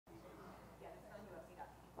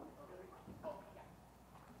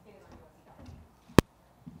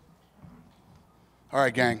All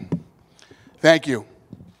right, gang. Thank you.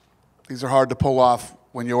 These are hard to pull off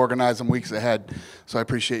when you organize them weeks ahead, so I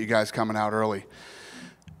appreciate you guys coming out early.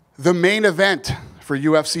 The main event for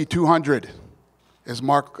UFC 200 is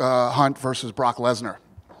Mark Hunt versus Brock Lesnar.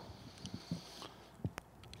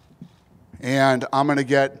 And I'm going to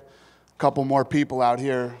get a couple more people out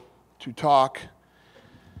here to talk.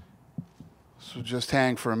 So just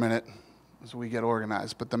hang for a minute as we get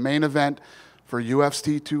organized. But the main event for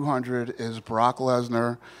UFC 200 is Brock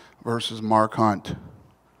Lesnar versus Mark Hunt.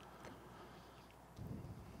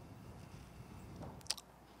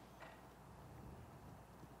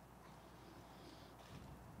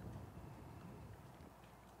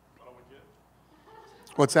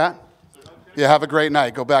 What's that? Yeah, have a great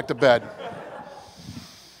night. Go back to bed.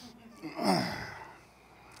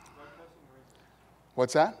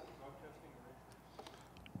 What's that?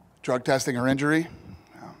 Drug testing or injury?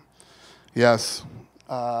 Yes.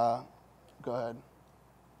 Go ahead.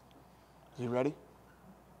 Is he ready?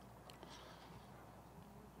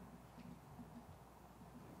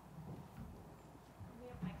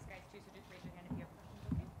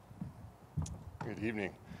 Good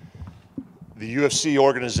evening. The UFC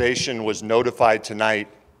organization was notified tonight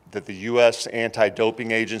that the U.S.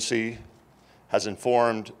 Anti-Doping Agency has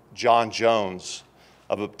informed Jon Jones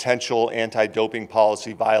of a potential anti-doping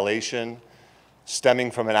policy violation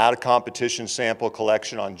stemming from an out-of-competition sample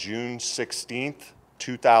collection on June 16th,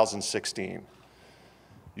 2016.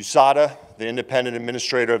 USADA, the independent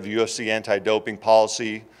administrator of the UFC anti-doping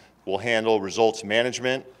policy, will handle results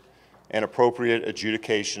management and appropriate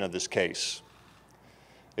adjudication of this case.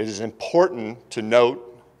 It is important to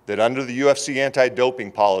note that under the UFC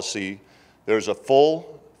anti-doping policy, there's a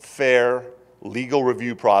full, fair, legal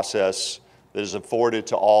review process that is afforded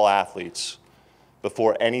to all athletes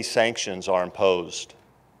before any sanctions are imposed.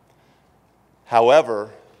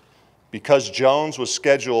 However, because Jones was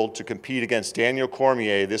scheduled to compete against Daniel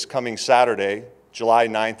Cormier this coming Saturday, July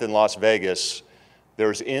 9th in Las Vegas,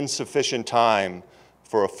 there is insufficient time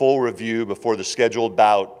for a full review before the scheduled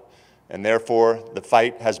bout, and therefore the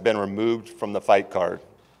fight has been removed from the fight card.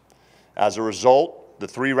 As a result, the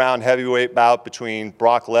 3-round heavyweight bout between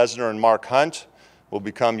Brock Lesnar and Mark Hunt will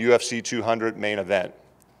become UFC 200 main event.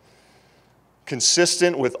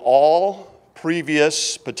 Consistent with all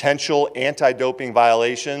previous potential anti-doping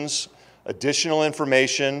violations, additional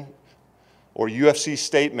information or UFC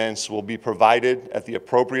statements will be provided at the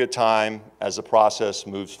appropriate time as the process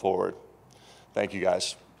moves forward. Thank you,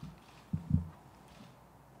 guys.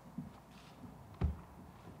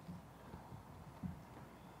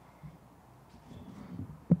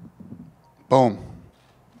 Boom.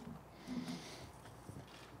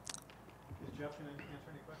 Is Jeff going to answer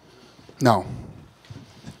any questions? No.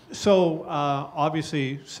 So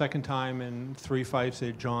obviously, second time in 3 fights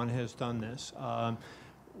that Jon has done this.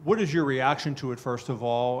 What is your reaction to it, first of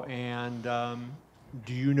all? And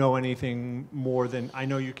do you know anything more than, I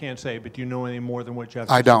know you can't say, but do you know anything more than what Jeff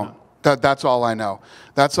said? I don't. That's all I know.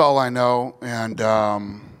 That's all I know. And,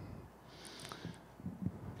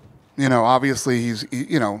 you know, obviously he's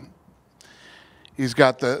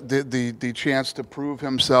got the chance to prove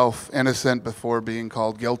himself innocent before being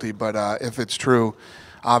called guilty. But if it's true,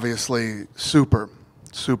 obviously super,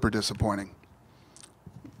 super disappointing.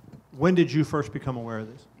 When did you first become aware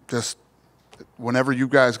of this? Just whenever you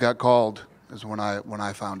guys got called is when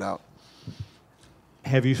I found out.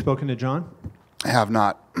 Have you spoken to Jon? I have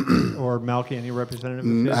not. Or Malky, any representative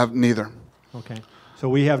of his? Have neither. Okay. So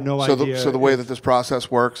we have no idea. So the way that this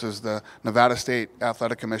process works is the Nevada State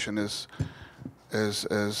Athletic Commission is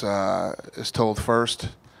told first,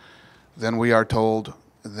 then we are told,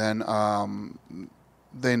 then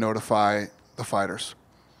they notify the fighters.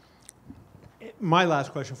 My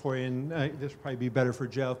last question for you, and this will probably be better for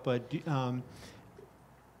Jeff, but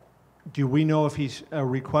do we know if he's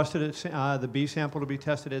requested the B sample to be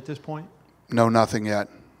tested at this point? No, nothing yet.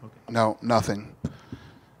 Okay. No, nothing.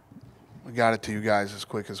 We got it to you guys as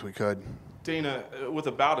quick as we could. Dana, with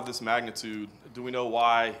a bout of this magnitude, do we know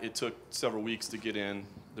why it took several weeks to get in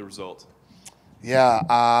the result? Yeah,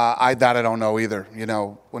 I don't know either. You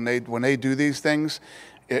know, when they do these things,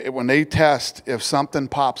 when they test, if something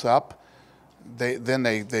pops up,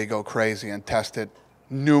 they go crazy and test it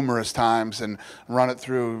numerous times and run it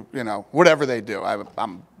through, you know, whatever they do.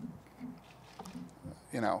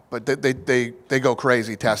 But they go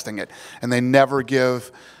crazy testing it, and they never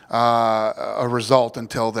give a result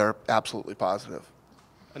until they're absolutely positive.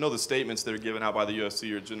 I know the statements that are given out by the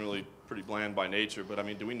UFC are generally pretty bland by nature, but I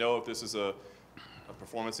mean, do we know if this is a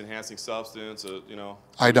performance-enhancing substance?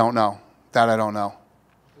 I don't know. That I don't know.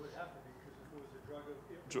 It would have to be, because if it was a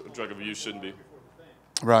drug Drug of use shouldn't be.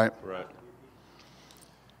 Right. Right.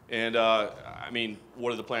 And I mean,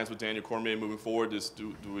 what are the plans with Daniel Cormier moving forward?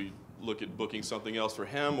 Do we look at booking something else for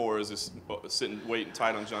him, or is this sitting waiting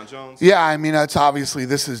tight on Jon Jones? Yeah, I mean, it's obviously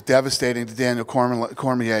this is devastating to Daniel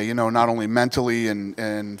Cormier. You know, not only mentally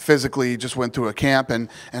and physically, just went through a camp, and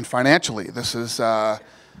financially, this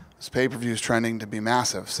pay-per-view is trending to be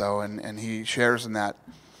massive. So, and he shares in that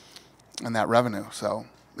revenue. So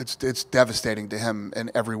it's devastating to him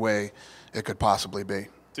in every way it could possibly be.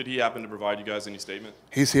 Did he happen to provide you guys any statement?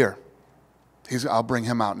 He's here. I'll bring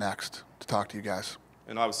him out next to talk to you guys.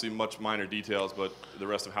 And obviously much minor details, but the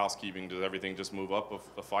rest of housekeeping, does everything just move up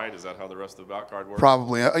a fight? Is that how the rest of the bout card works?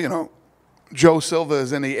 Probably. You know, Joe Silva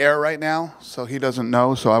is in the air right now, so he doesn't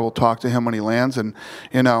know, so I will talk to him when he lands. And,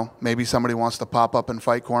 you know, maybe somebody wants to pop up and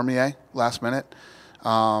fight Cormier last minute.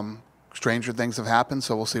 Stranger things have happened,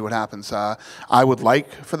 so we'll see what happens. I would like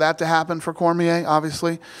for that to happen for Cormier,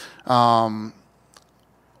 obviously.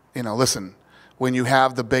 You know, listen, when you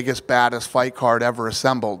have the biggest, baddest fight card ever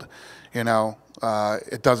assembled, you know,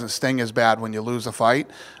 it doesn't sting as bad when you lose a fight,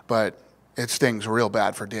 but it stings real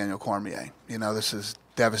bad for Daniel Cormier. You know, this is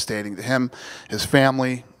devastating to him, his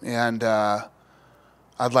family, and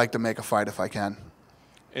I'd like to make a fight if I can.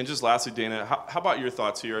 And just lastly, Dana, how about your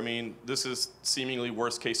thoughts here? I mean, this is seemingly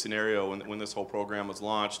worst case scenario when this whole program was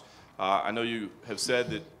launched. I know you have said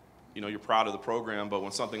that, you know, you're proud of the program, but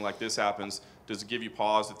when something like this happens, does it give you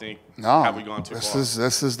pause to think, no, have we gone too far?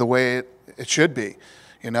 This is the way it should be.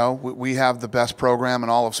 You know, we have the best program in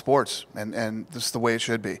all of sports, and this is the way it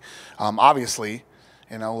should be. Obviously,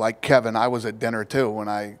 you know, like Kevin, I was at dinner too when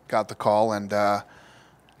I got the call, and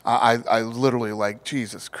I literally like,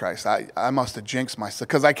 Jesus Christ, I must have jinxed myself,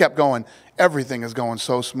 because I kept going, everything is going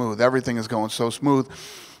so smooth, everything is going so smooth,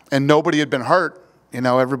 and nobody had been hurt. You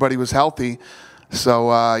know, everybody was healthy.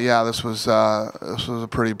 So yeah, this was a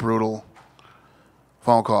pretty brutal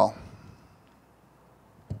phone call.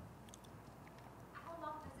 How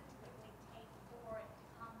long does it typically take for it to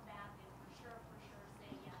come back and for sure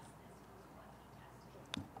say, yes, this was what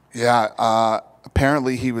he tested? Yeah,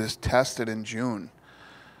 apparently he was tested in June.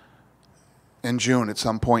 In June, at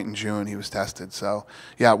some point in June, he was tested. So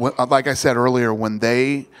yeah, like I said earlier, when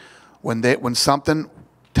something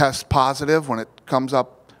tests positive, when it comes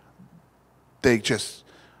up, they just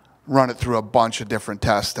run it through a bunch of different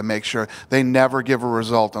tests to make sure. They never give a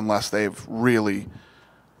result unless they've really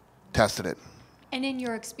tested it. And in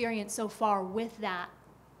your experience so far with that,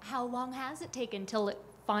 how long has it taken till it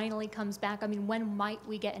finally comes back? I mean, when might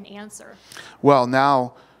we get an answer? Well,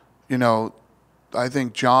 now, you know, I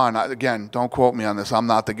think Jon, again, don't quote me on this, I'm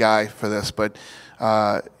not the guy for this, but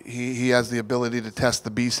he has the ability to test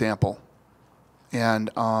the B sample.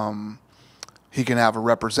 And he can have a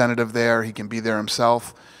representative there. He can be there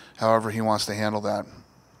himself, however he wants to handle that.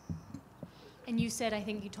 And you said, I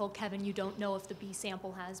think you told Kevin, you don't know if the B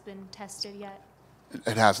sample has been tested yet?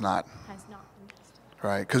 It has not. Has not been tested.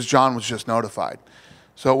 Right, because Jon was just notified.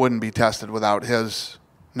 So it wouldn't be tested without his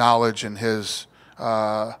knowledge and his,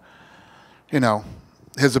 you know,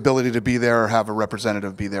 his ability to be there or have a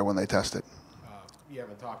representative be there when they test it. You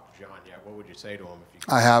haven't talked to Jon yet. What would you say to him if you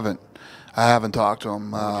could? I haven't talked to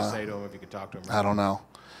him. What would you say to him if you could talk to him? I don't know.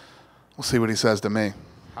 We'll see what he says to me.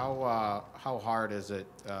 How hard is it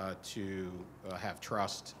to have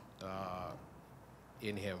trust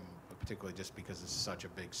in him, particularly just because it's such a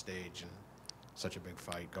big stage and such a big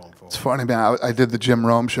fight going forward? It's funny, man. I did the Jim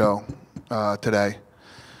Rome show today,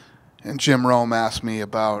 and Jim Rome asked me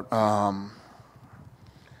about,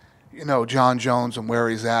 you know, Jon Jones and where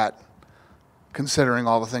he's at, considering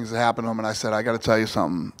all the things that happened to him. And I said, I got to tell you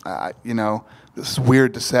something. You know, this is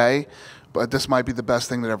weird to say, but this might be the best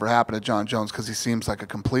thing that ever happened to Jon Jones, because he seems like a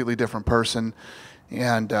completely different person.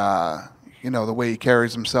 And, you know, the way he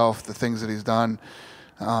carries himself, the things that he's done,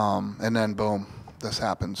 and then boom, this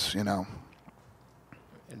happens, you know.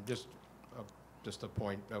 And just a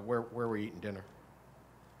point, where were you eating dinner?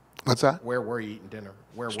 What's that? Where were you eating dinner?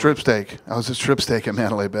 Strip steak. I was at Strip Steak at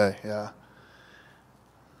Mandalay Bay, yeah.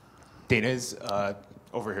 Dana's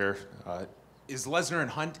over here. Is Lesnar and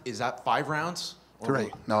Hunt, is that 5 rounds? Or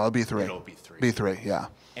 3. No, it'll be 3. It'll be 3. Be 3, yeah.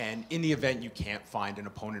 And in the event you can't find an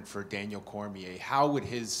opponent for Daniel Cormier, how would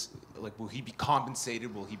will he be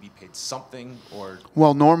compensated? Will he be paid something, or?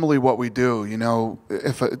 Well, normally what we do, you know,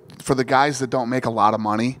 for the guys that don't make a lot of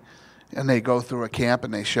money and they go through a camp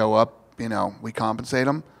and they show up, you know, we compensate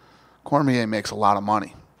them. Cormier makes a lot of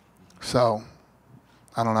money. So,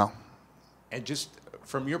 I don't know. And just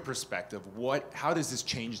from your perspective, how does this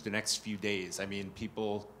change the next few days? I mean,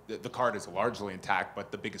 the card is largely intact,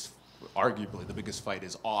 but arguably the biggest fight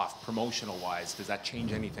is off promotional-wise. Does that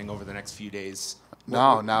change anything over the next few days?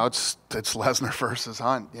 No, it's Lesnar versus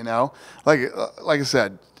Hunt, you know? Like I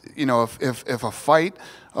said, you know, if a fight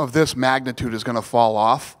of this magnitude is going to fall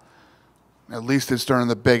off, at least it's during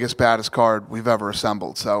the biggest, baddest card we've ever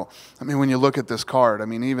assembled. So, I mean, when you look at this card, I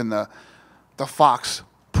mean, even the Fox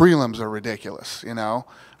prelims are ridiculous, you know.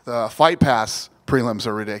 The Fight Pass prelims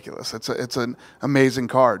are ridiculous. It's an amazing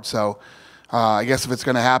card. So, I guess if it's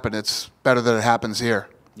going to happen, it's better that it happens here.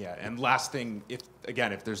 Yeah, and last thing,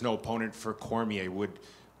 if there's no opponent for Cormier,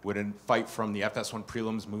 would a fight from the FS1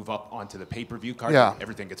 prelims move up onto the pay-per-view card? Yeah.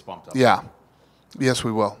 Everything gets bumped up. Yeah. Yes,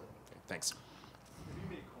 we will. Okay, thanks.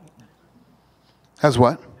 Has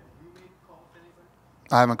what?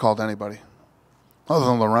 I haven't called anybody, other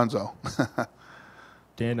than Lorenzo.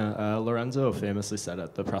 Dana, Lorenzo famously said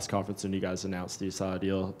at the press conference when you guys announced the USADA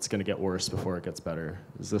deal, it's going to get worse before it gets better.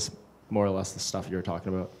 Is this more or less the stuff you were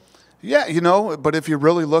talking about? Yeah, you know, but if you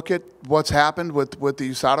really look at what's happened with the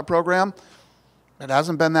USADA program, it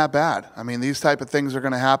hasn't been that bad. I mean, these type of things are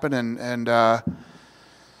going to happen,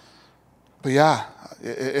 but yeah,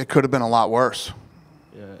 it could have been a lot worse.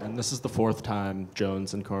 Yeah, and this is the fourth time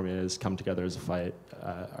Jones and Cormier has come together as a fight.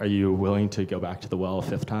 Are you willing to go back to the well a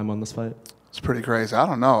fifth time on this fight? It's pretty crazy. I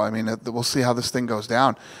don't know. I mean, we'll see how this thing goes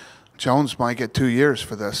down. Jones might get 2 years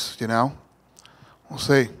for this, you know? We'll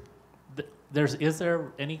see. Is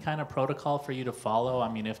there any kind of protocol for you to follow?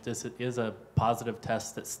 I mean, if this is a positive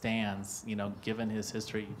test that stands, you know, given his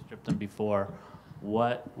history, you stripped him before,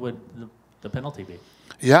 what would the penalty be?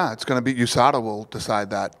 Yeah, it's going to be USADA will decide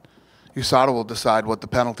that. USADA will decide what the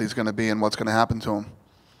penalty is going to be and what's going to happen to him.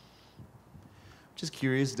 Just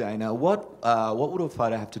curious, Dana, what would a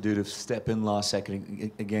fighter have to do to step in last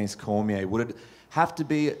second against Cormier? Would it have to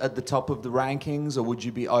be at the top of the rankings, or would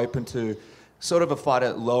you be open to sort of a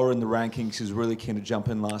fighter lower in the rankings who's really keen to jump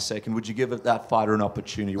in last second? Would you give that fighter an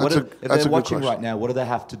opportunity? If they're watching right now, what do they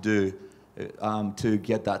have to do to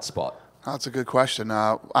get that spot? That's a good question.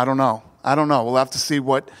 I don't know. We'll have to see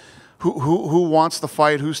who wants the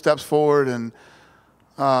fight, who steps forward, and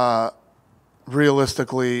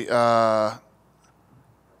realistically, how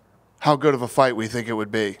good of a fight we think it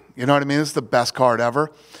would be. You know what I mean? This is the best card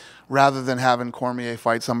ever. Rather than having Cormier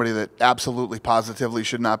fight somebody that absolutely, positively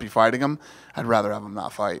should not be fighting him, I'd rather have him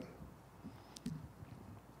not fight.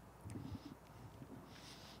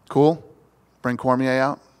 Cool? Bring Cormier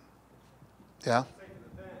out? Yeah?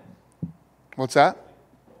 What's that?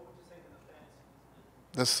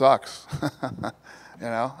 This sucks. You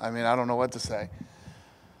know? I mean, I don't know what to say.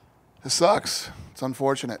 This sucks. It's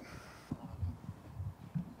unfortunate.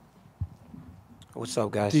 What's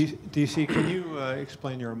up, guys? DC, can you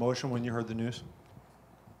explain your emotion when you heard the news?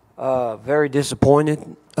 Very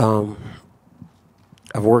disappointed.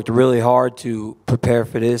 I've worked really hard to prepare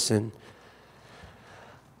for this, and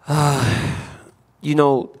you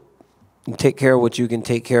know, you take care of what you can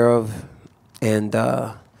take care of, and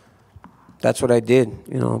that's what I did.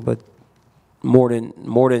 You know, but more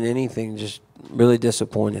than anything, just really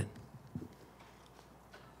disappointed.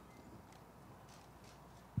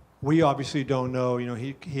 We obviously don't know, you know,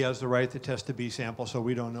 he has the right to test the B sample, so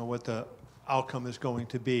we don't know what the outcome is going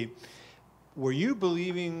to be. Were you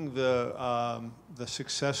believing the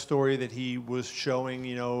success story that he was showing?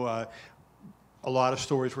 You know, a lot of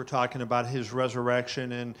stories were talking about his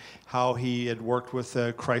resurrection and how he had worked with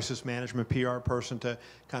a crisis management PR person to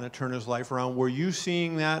kind of turn his life around. Were you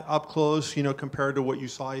seeing that up close, you know, compared to what you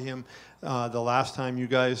saw him the last time you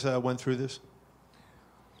guys went through this?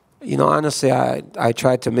 You know, honestly, I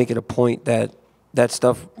tried to make it a point that that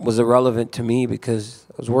stuff was irrelevant to me because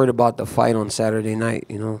I was worried about the fight on Saturday night,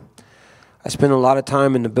 you know. I spent a lot of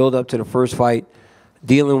time in the build-up to the first fight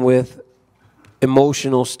dealing with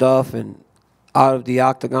emotional stuff and out of the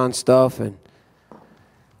octagon stuff. And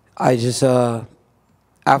I just,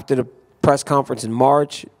 after the press conference in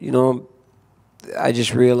March, you know, I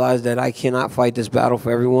just realized that I cannot fight this battle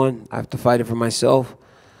for everyone. I have to fight it for myself.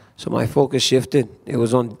 So my focus shifted. It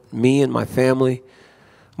was on me and my family,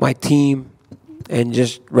 my team, and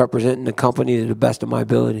just representing the company to the best of my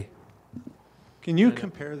ability. Can you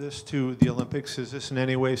compare this to the Olympics? Is this in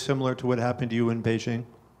any way similar to what happened to you in Beijing?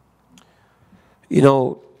 You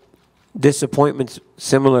know, disappointment's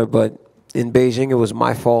similar, but in Beijing it was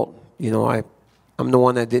my fault. You know, I'm the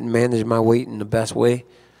one that didn't manage my weight in the best way.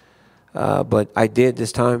 But I did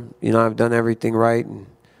this time. You know, I've done everything right, and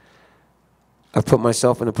I've put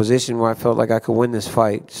myself in a position where I felt like I could win this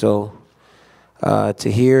fight. So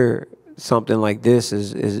to hear something like this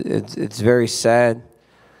it's very sad.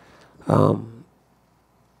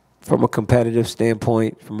 From a competitive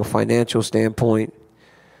standpoint, from a financial standpoint,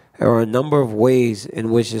 there are a number of ways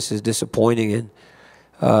in which this is disappointing, and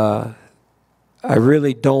I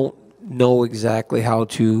really don't know exactly how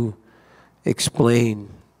to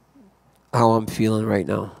explain how I'm feeling right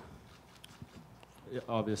now. Yeah,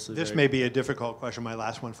 obviously. This may be a difficult question, my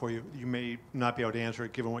last one for you. You may not be able to answer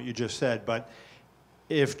it given what you just said, but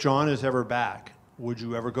if Jon is ever back, would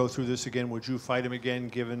you ever go through this again? Would you fight him again,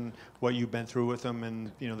 given what you've been through with him?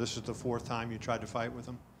 And this is the 4th time you tried to fight with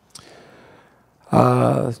him.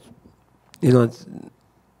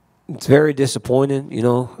 It's very disappointing.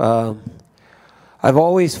 I've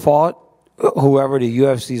always fought whoever the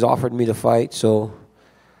UFC's offered me to fight. So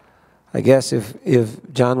I guess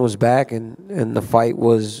if Jon was back and the fight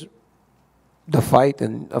was the fight,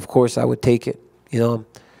 then of course I would take it. I'm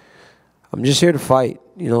just here to fight.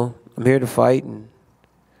 I'm here to fight, and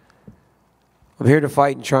I'm here to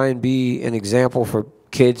fight and try and be an example for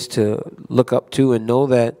kids to look up to and know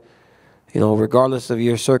that, regardless of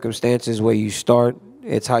your circumstances, where you start,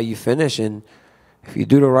 it's how you finish. And if you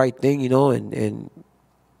do the right thing, and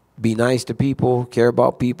be nice to people, care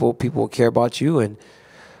about people, people will care about you. And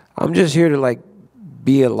I'm just here to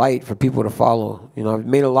be a light for people to follow. I've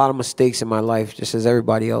made a lot of mistakes in my life, just as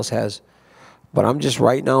everybody else has. But I'm just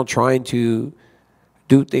right now trying to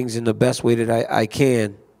do things in the best way that I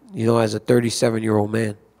can, as a 37-year-old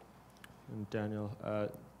man. And Daniel,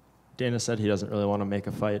 Dana said he doesn't really want to make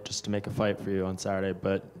a fight just to make a fight for you on Saturday,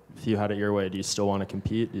 but if you had it your way, do you still want to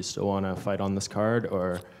compete? Do you still want to fight on this card,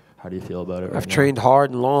 or how do you feel about it right now? I've trained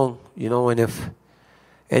hard and long, and if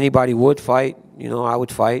anybody would fight, I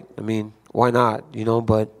would fight. I mean, why not,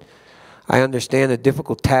 but I understand the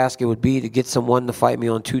difficult task it would be to get someone to fight me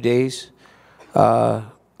on 2 days.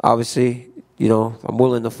 Obviously, I'm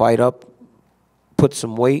willing to fight up, put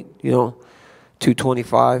some weight,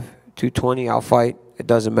 225, 220, I'll fight. It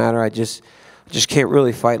doesn't matter. I just can't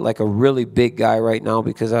really fight like a really big guy right now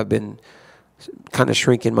because I've been kind of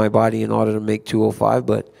shrinking my body in order to make 205.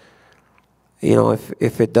 But,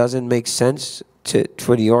 if it doesn't make sense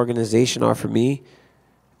for the organization or for me,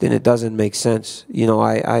 then it doesn't make sense. We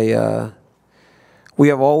have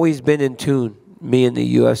always been in tune, me and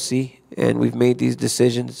the UFC, and we've made these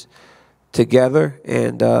decisions together,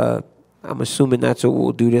 and I'm assuming that's what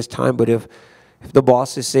we'll do this time. But if the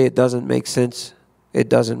bosses say it doesn't make sense, it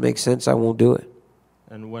doesn't make sense, I won't do it.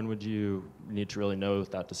 And when would you need to really know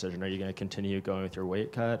that decision? Are you going to continue going with your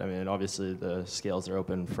weight cut? I mean, obviously the scales are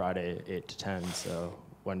open Friday 8 to 10, so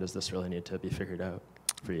when does this really need to be figured out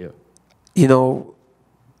for you?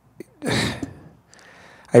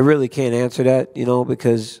 I really can't answer that,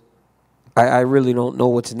 because I really don't know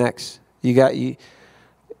what's next. If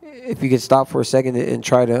you could stop for a second and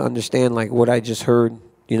try to understand what I just heard,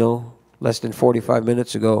 less than 45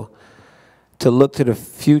 minutes ago, to look to the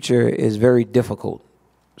future is very difficult.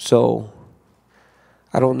 So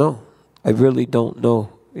I don't know. I really don't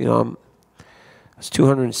know. I was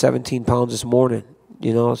 217 pounds this morning,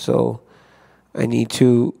 so I need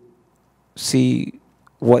to see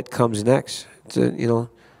what comes next.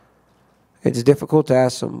 It's difficult to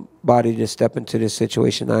ask somebody to step into this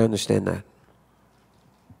situation. I understand that.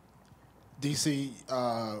 DC,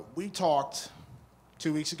 we talked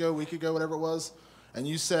 2 weeks ago, week ago, whatever it was, and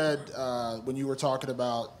you said when you were talking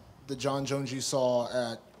about the Jon Jones you saw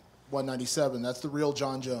at 197, that's the real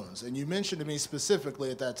Jon Jones. And you mentioned to me specifically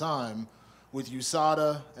at that time, with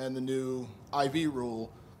USADA and the new IV rule,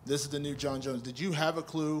 this is the new Jon Jones. Did you have a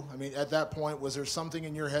clue? I mean, at that point, was there something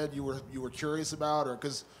in your head you were curious about, or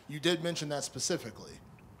because you did mention that specifically?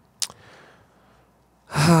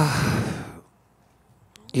 I'm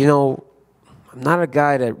not a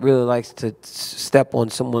guy that really likes to step on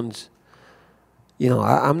someone's.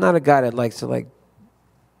 I'm not a guy that likes to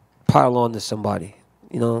pile on to somebody.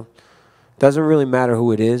 Doesn't really matter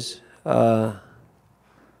who it is.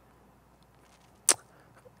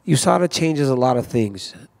 USADA changes a lot of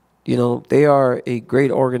things. They are a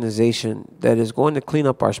great organization that is going to clean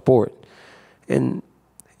up our sport. And,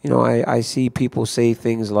 I see people say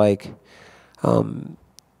things like,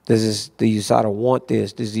 does the USADA want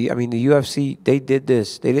this? The UFC, they did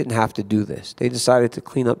this. They didn't have to do this. They decided to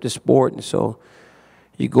clean up the sport, and so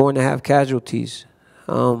you're going to have casualties.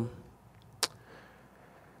 I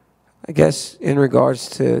guess in regards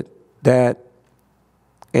to that,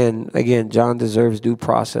 and again, Jon deserves due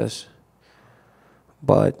process.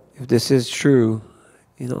 But if this is true,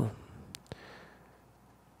 if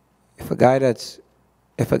a guy that's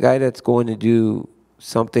going to do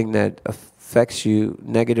something that affects you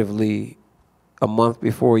negatively a month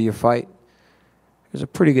before your fight, there's a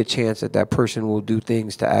pretty good chance that person will do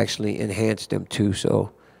things to actually enhance them too.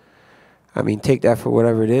 So, take that for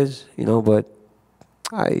whatever it is, but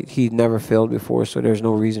he never failed before, so there's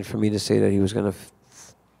no reason for me to say that he was going to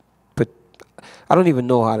put. I don't even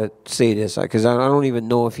know how to say this because I don't even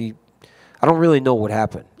know I don't really know what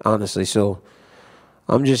happened, honestly. So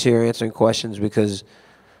I'm just here answering questions because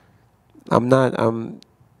I'm open.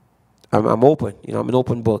 You know, I'm an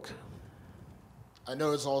open book. I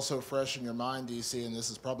know it's also fresh in your mind, DC, and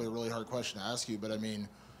this is probably a really hard question to ask you, but I mean,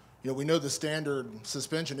 you know, we know the standard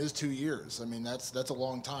suspension is 2 years. I mean, that's a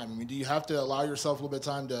long time. I mean, do you have to allow yourself a little bit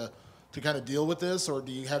of time to kind of deal with this, or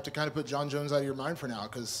do you have to kind of put Jon Jones out of your mind for now?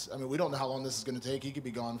 Because, I mean, we don't know how long this is going to take. He could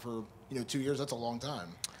be gone for, 2 years. That's a long time.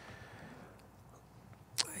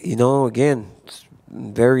 You know, again, it's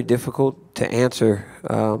very difficult to answer,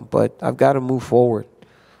 but I've got to move forward.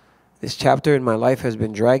 This chapter in my life has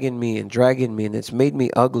been dragging me, and it's made me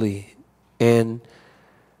ugly. And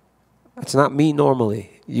it's not me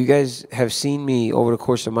normally. You guys have seen me over the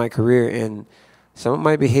course of my career, and some of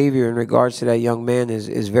my behavior in regards to that young man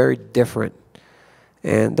is very different.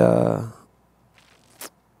 And I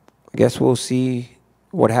guess we'll see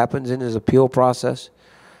what happens in his appeal process.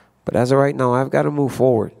 But as of right now, I've got to move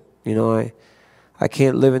forward. You know, I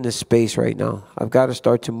can't live in this space right now. I've got to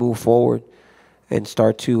start to move forward and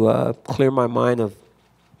start to clear my mind of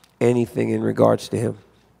anything in regards to him.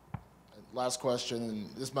 Last question, and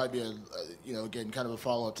this might be again, kind of a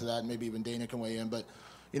follow-up to that, and maybe even Dana can weigh in, but,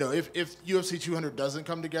 if UFC 200 doesn't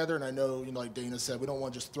come together, and I know, like Dana said, we don't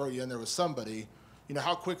want to just throw you in there with somebody,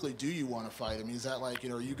 how quickly do you want to fight? I mean, is that like,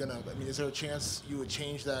 are you going to, I mean, is there a chance you would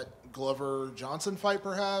change that Glover-Johnson fight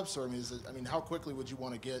perhaps? Or, how quickly would you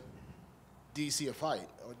want to get DC a fight?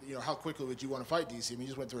 Or, how quickly would you want to fight DC? I mean, you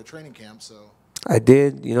just went through a training camp, so. I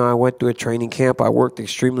did. I went through a training camp. I worked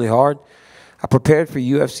extremely hard. I prepared for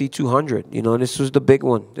UFC 200. This was the big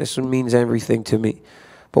one. This one means everything to me.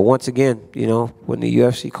 But once again, when the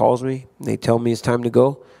UFC calls me and they tell me it's time to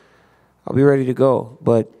go, I'll be ready to go.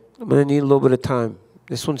 But I'm going to need a little bit of time.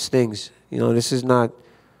 This one stings. This is not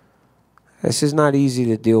easy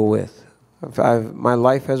to deal with. My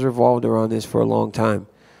life has revolved around this for a long time.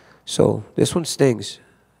 So this one stings.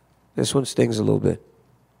 This one stings a little bit.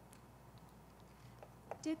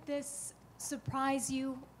 Did this surprise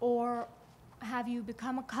you, or have you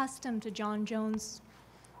become accustomed to Jon Jones'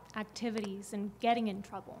 activities and getting in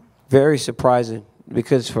trouble? Very surprising,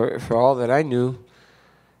 because for all that I knew,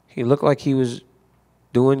 he looked like he was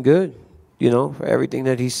doing good, for everything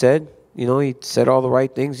that he said. He said all the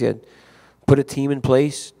right things. He had put a team in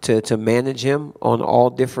place to manage him in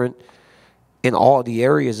all the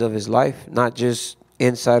areas of his life, not just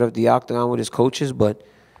inside of the octagon with his coaches, but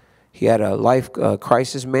he had a life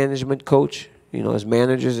crisis management coach. His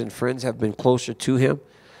managers and friends have been closer to him.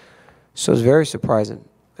 So it's very surprising.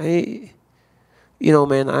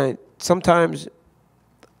 Sometimes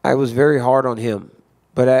I was very hard on him.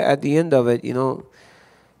 But at the end of it,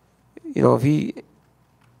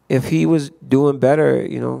 if he was doing better,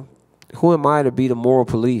 who am I to be the moral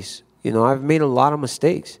police? I've made a lot of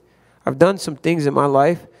mistakes. I've done some things in my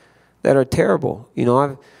life that are terrible.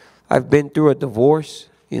 I've been through a divorce,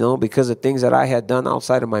 because of things that I had done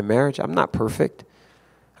outside of my marriage. I'm not perfect.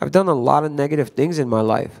 I've done a lot of negative things in my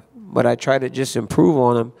life, but I try to just improve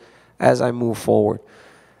on them as I move forward.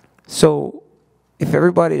 So if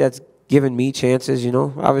everybody that's given me chances,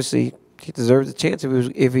 obviously he deserves a chance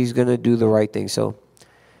if he's going to do the right thing. So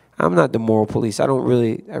I'm not the moral police. I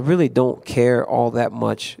really don't care all that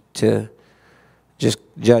much to just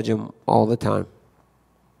judge him all the time.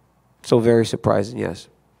 So very surprising, yes.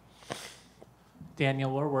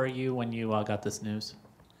 Daniel, where were you when you got this news?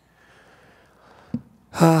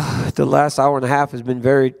 The last hour and a half has been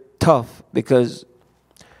very tough because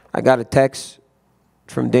I got a text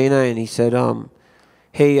from Dana and he said,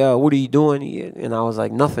 hey, what are you doing? And I was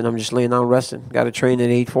like, nothing. I'm just laying down resting. Got to train at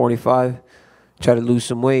 8:45, try to lose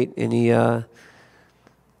some weight. And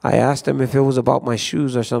I asked him if it was about my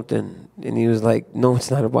shoes or something. And he was like, no,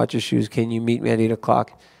 it's not about your shoes. Can you meet me at 8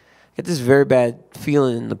 o'clock? I get this very bad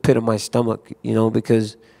feeling in the pit of my stomach,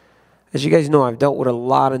 because as you guys know, I've dealt with a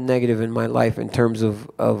lot of negative in my life in terms of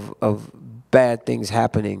bad things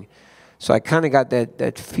happening. So I kind of got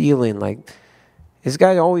that feeling like this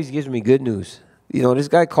guy always gives me good news. This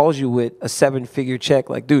guy calls you with a 7-figure check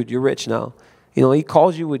like, dude, you're rich now. He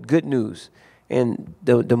calls you with good news. And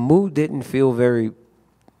the mood didn't feel very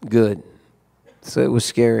good. So it was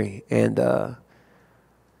scary. And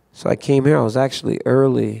so I came here. I was actually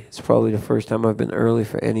early. It's probably the first time I've been early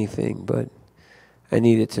for anything, but I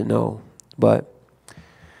needed to know. But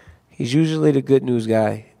he's usually the good news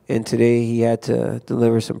guy. And today he had to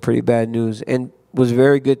deliver some pretty bad news and was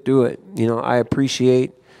very good through it. I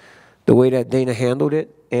appreciate the way that Dana handled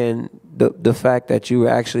it and the fact that you were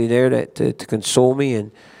actually there to console me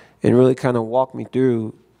and really kind of walk me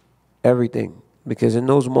through everything. Because in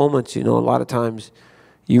those moments, a lot of times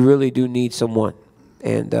you really do need someone.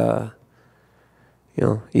 And,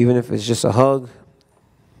 even if it's just a hug,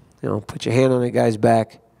 You know, put your hand on a guy's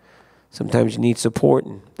back. Sometimes you need support,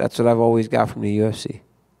 and that's what I've always got from the UFC.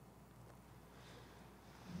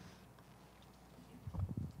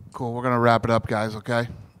 Cool. We're going to wrap it up, guys, okay?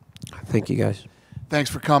 Thank you, guys. Thanks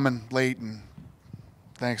for coming late, and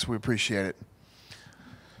thanks. We appreciate it.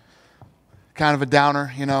 Kind of a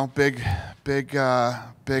downer, you know, big,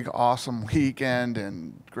 awesome weekend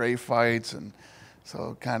and great fights, and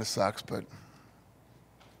so it kind of sucks, but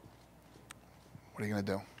what are you going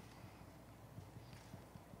to do?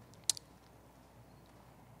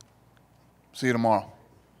 See you tomorrow.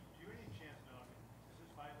 Do you any chance know, I mean, does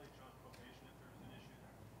this violate Jon's probation if there's an issue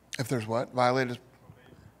there? If there's what? Violated?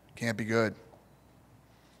 Can't be good.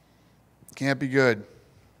 Can't be good.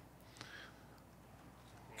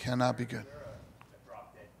 Cannot be good.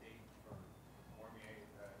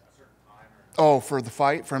 Oh, for the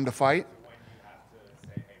fight? For him to fight?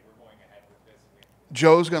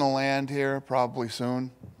 Joe's going to land here probably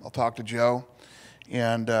soon. I'll talk to Joe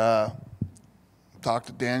and talk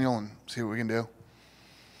to Daniel and see what we can do.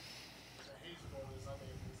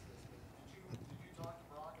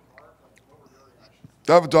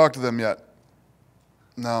 I haven't talked to them yet.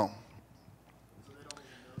 No.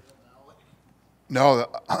 No,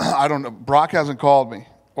 I don't know. Brock hasn't called me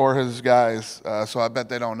or his guys, so I bet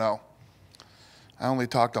they don't know. I only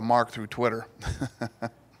talked to Mark through Twitter.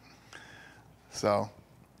 So.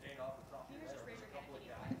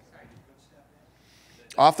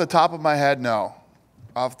 Off the top of my head, no.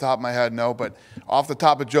 Off the top of my head, no. But off the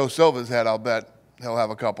top of Joe Silva's head, I'll bet he'll have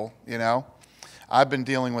a couple, you know. I've been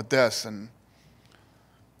dealing with this, and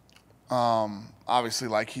obviously,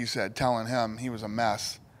 like he said, telling him he was a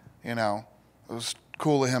mess, you know. It was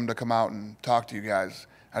cool of him to come out and talk to you guys.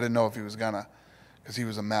 I didn't know if he was gonna, because he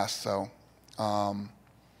was a mess. So,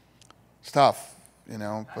 it's tough, you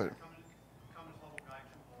know. But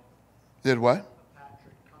did what?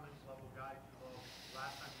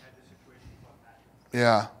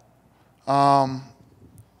 Yeah. I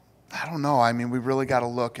don't know. I mean, we really got to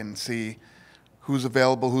look and see who's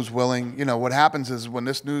available, who's willing. You know, what happens is when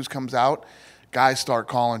this news comes out, guys start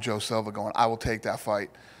calling Joe Silva going, I will take that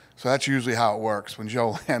fight. So that's usually how it works. When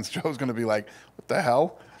Joe lands, Joe's going to be like, what the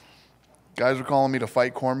hell? Guys are calling me to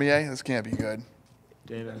fight Cormier? This can't be good.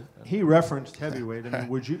 Dana. He referenced heavyweight. I mean,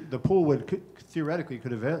 would you? The pool would theoretically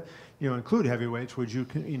could have, include heavyweights. Would you?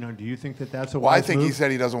 Do you think that that's a wise Well, I think move? he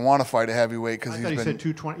said he doesn't want to fight a heavyweight because he said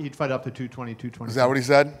 220. He'd fight up to 220, 220. Is that what he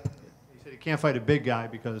said? He said he can't fight a big guy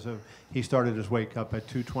because he started his weight cut at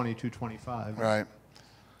 220, 225. Right.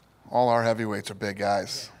 All our heavyweights are big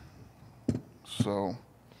guys. So.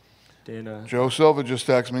 Dana. Joe Silva just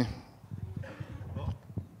texted me.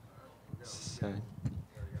 Sorry.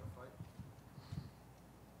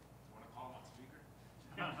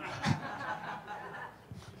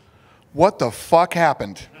 What the fuck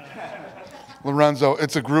happened? Lorenzo,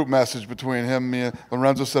 it's a group message between him and me.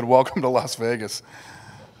 Lorenzo said, welcome to Las Vegas.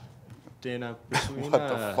 Dana, between, what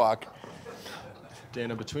the fuck?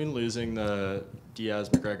 Dana, between losing the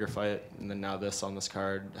Diaz-McGregor fight and then now this on this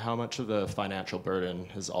card, how much of the financial burden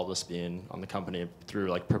has all this been on the company through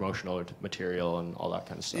like promotional material and all that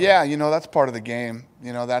kind of stuff? Yeah, that's part of the game.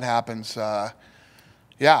 That happens.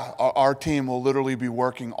 Yeah, our team will literally be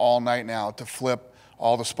working all night now to flip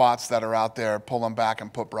all the spots that are out there, pull them back,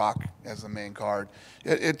 and put Brock as the main card.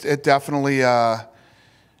 It definitely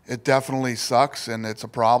sucks, and it's a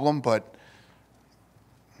problem, but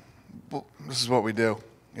this is what we do,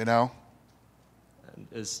 And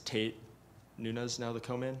is Tate Nunes now the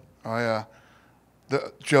co-main? Oh yeah,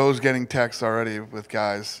 Joe's getting texts already with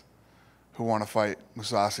guys who want to fight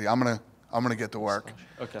Mousasi. I'm gonna get to work.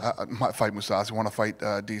 Okay. Might fight Mousasi. Want to fight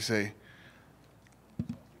DC.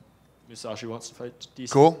 Musashi wants to fight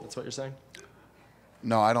DC? Cool. That's what you're saying?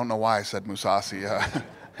 No, I don't know why I said Mousasi,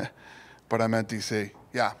 but I meant DC.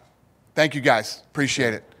 Yeah. Thank you, guys.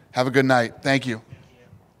 Appreciate it. Have a good night. Thank you.